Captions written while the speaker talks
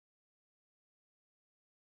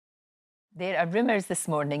There are rumours this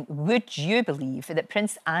morning, would you believe, that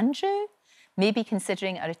Prince Andrew may be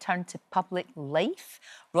considering a return to public life?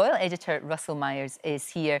 Royal editor Russell Myers is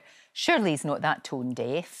here. Surely he's not that tone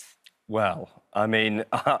deaf. Well, I mean,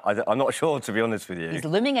 I'm not sure, to be honest with you. He's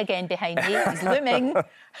looming again behind me. He's looming.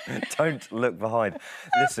 Don't look behind.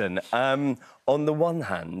 Listen, on the one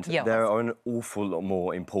hand, there are an awful lot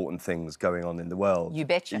more important things going on in the world. You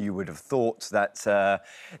betcha. You would have thought that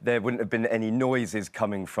there wouldn't have been any noises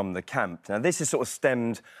coming from the camp. Now, this has sort of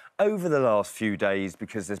stemmed over the last few days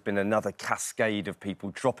because there's been another cascade of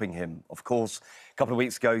people dropping him. Of course, a couple of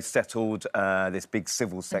weeks ago, settled this big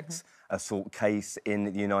civil sex assault case in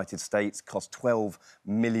the United States, cost £12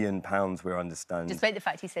 million, we're understanding. Despite the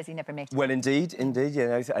fact he says he never met him. Well, indeed, you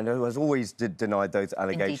know, and has always denied those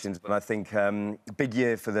allegations. Indeed. But I think big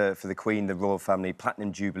year for the Queen, the royal family,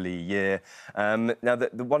 Platinum Jubilee year. Now,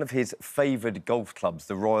 one of his favoured golf clubs,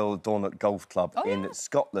 the Royal Dornoch Golf Club in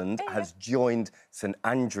Scotland, has joined St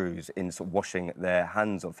Andrews in sort of washing their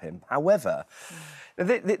hands of him. However,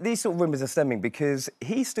 these sort of rumours are stemming because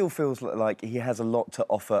he still feels like he has a lot to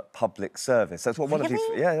offer public service. That's what one of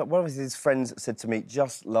his friends said to me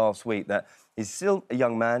just last week, that he's still a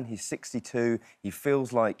young man, he's 62, he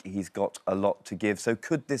feels like he's got a lot to give. So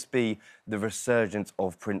could this be the resurgence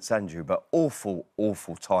of Prince Andrew? But awful,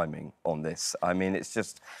 awful timing on this. I mean, it's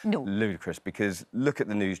just ludicrous because look at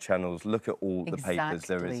the news channels, look at all the papers.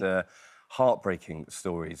 There is heartbreaking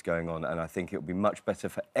stories going on, and I think it would be much better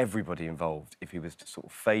for everybody involved if he was to sort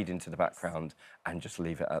of fade into the background and just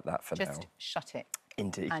leave it at that for now. Just shut it.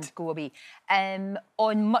 Indeed. And go away.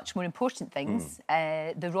 On much more important things,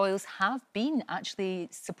 the royals have been actually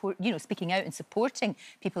speaking out and supporting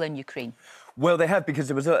people in Ukraine. Well, they have, because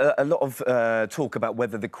there was a lot of talk about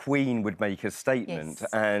whether the Queen would make a statement,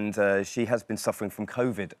 and she has been suffering from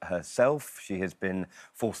COVID herself. She has been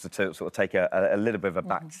forced to sort of take a little bit of a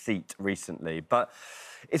back seat recently, but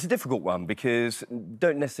it's a difficult one because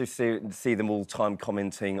don't necessarily see them all the time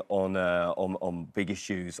commenting on big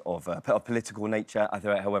issues of political nature.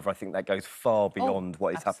 However, I think that goes far beyond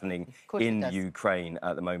what is happening in Ukraine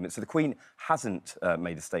at the moment. So the Queen hasn't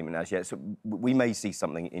made a statement as yet, so we may see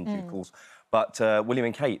something in due course. But William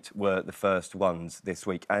and Kate were the first ones this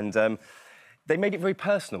week, and they made it very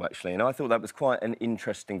personal, actually, and I thought that was quite an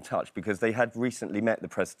interesting touch because they had recently met the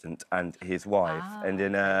President and his wife, and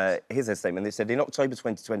in here's their statement. They said, in October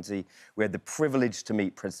 2020, we had the privilege to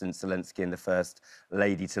meet President Zelensky and the First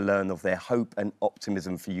Lady to learn of their hope and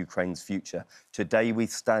optimism for Ukraine's future. Today, we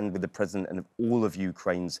stand with the President and all of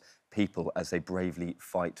Ukraine's people as they bravely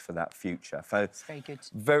fight for that future. So it's very good.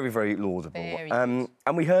 Very, very laudable. Very and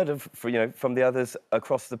we heard from the others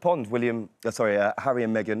across the pond. Harry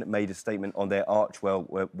and Meghan made a statement on their Archwell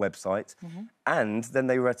website, and then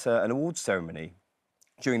they were at an awards ceremony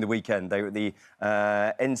during the weekend. They were at the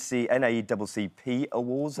NACCP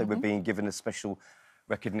Awards. They were being given a special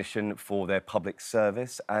recognition for their public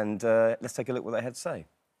service, and let's take a look what they had to say.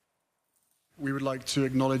 We would like to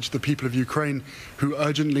acknowledge the people of Ukraine who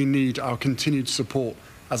urgently need our continued support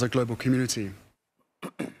as a global community.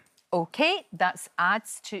 OK, that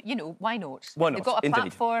adds to, why not? Why not? They've got a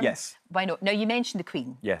platform. Yes. Why not? Now, you mentioned the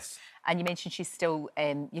Queen. Yes. And you mentioned she's still,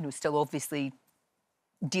 still obviously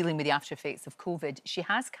dealing with the after effects of COVID. She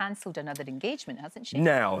has cancelled another engagement, hasn't she?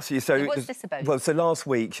 Now, so what's this about? Well, so last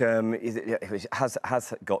week, has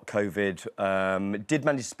got COVID, did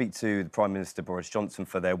manage to speak to the Prime Minister Boris Johnson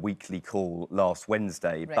for their weekly call last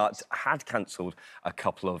Wednesday, but had cancelled a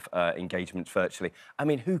couple of engagements virtually. I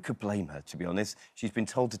mean, who could blame her, to be honest? She's been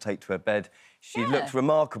told to take to her bed. She looked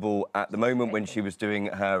remarkable at the moment when she was doing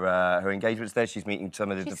her engagements there. She's meeting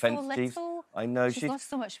some of the defence chiefs. I know she's lost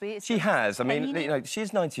so much weight. She has. I mean,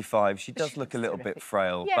 she's 95. She does look a little bit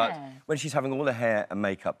frail. Yeah. But when she's having all her hair and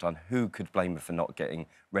makeup done, who could blame her for not getting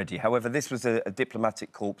ready? However, this was a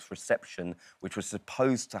diplomatic corps reception, which was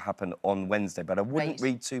supposed to happen on Wednesday, but I wouldn't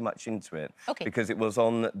read too much into it because it was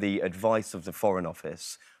on the advice of the Foreign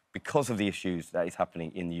Office, because of the issues that is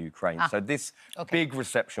happening in the Ukraine. So this big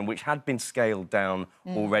reception, which had been scaled down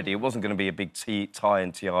already, it wasn't going to be a big tie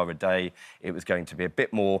and tiara day. It was going to be a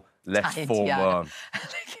bit more less formal.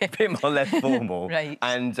 A bit more less formal.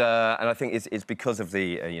 And I think it's because of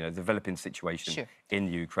the developing situation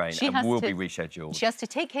in Ukraine, and will be rescheduled. She has to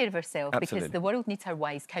take care of herself because the world needs her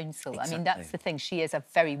wise counsel. I mean, that's the thing. She is a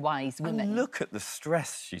very wise woman. And look at the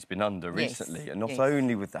stress she's been under recently, and not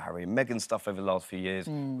only with the Harry and Meghan stuff over the last few years.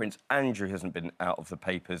 Prince Andrew hasn't been out of the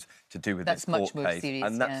papers to do with this court case,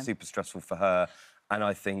 and that's super stressful for her. And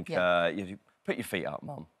I think you put your feet up,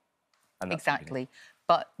 Mum. Exactly.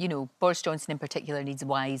 But, Boris Johnson in particular needs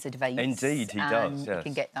wise advice. Indeed, he does, You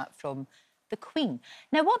can get that from the Queen.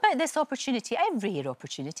 Now, what about this opportunity, a rare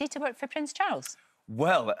opportunity, to work for Prince Charles?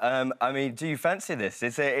 Well, I mean, do you fancy this?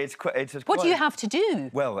 What do you have to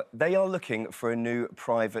do? Well, they are looking for a new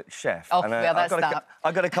private chef. Oh, well, that's that.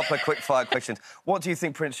 I've got a couple of quick-fire questions. What do you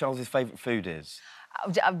think Prince Charles's favourite food is?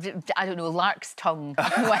 I don't know, lark's tongue. I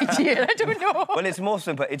have no idea. I don't know. Well, it's more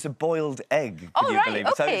simple. It's a boiled egg, can you believe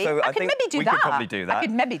it? OK. So I think we could probably do that. I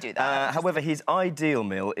could maybe do that. However, his ideal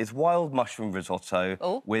meal is wild mushroom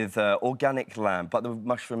risotto with organic lamb, but the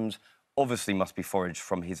mushrooms obviously must be foraged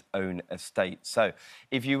from his own estate. So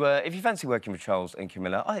if you fancy working with Charles and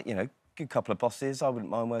Camilla, you know, good couple of bosses, I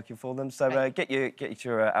wouldn't mind working for them. So get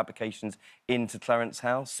your applications into Clarence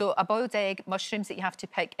House. So a boiled egg, mushrooms that you have to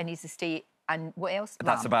pick in his estate, and what else?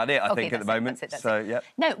 That's about it, I think, at the moment. That's it. Yeah.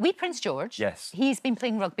 Now, Prince George. Yes. He's been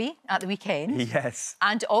playing rugby at the weekend. Yes.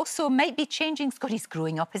 And also might be changing... God, he's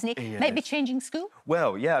growing up, isn't he? Yes. Might be changing school.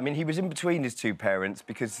 Well, yeah, I mean, he was in between his two parents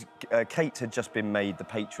because Kate had just been made the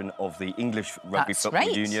patron of the English Rugby Football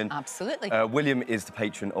Union. Absolutely. William is the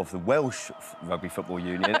patron of the Welsh Rugby Football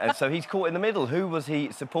Union, and so he's caught in the middle. Who was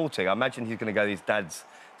he supporting? I imagine he's going to go his dad's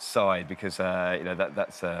side because, you know,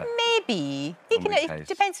 that's... Maybe. It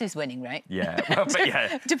depends who's winning, right? Yeah. Well, but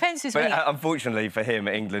yeah. Depends who's winning. Unfortunately for him,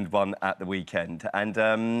 England won at the weekend. And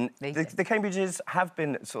the Cambridges have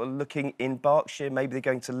been sort of looking in Berkshire. Maybe they're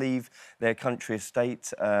going to leave their country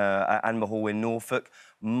estate at Anmer Hall in Norfolk.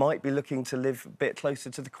 Might be looking to live a bit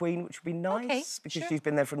closer to the Queen, which would be nice because she's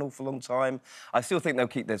been there for an awful long time. I still think they'll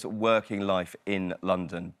keep their sort of working life in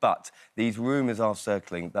London, but these rumours are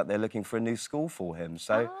circling that they're looking for a new school for him.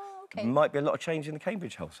 So might be a lot of change in the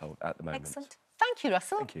Cambridge household at the moment. Excellent. Thank you,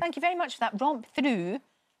 Russell. Thank you very much for that romp through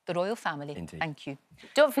the royal family. Indeed. Thank you.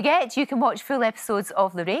 Don't forget, you can watch full episodes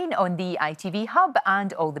of Lorraine on the ITV Hub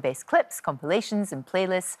and all the best clips, compilations and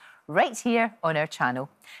playlists right here on our channel.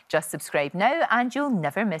 Just subscribe now and you'll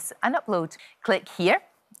never miss an upload. Click here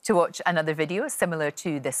to watch another video similar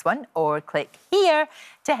to this one, or click here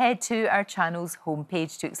to head to our channel's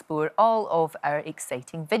homepage to explore all of our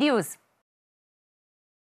exciting videos.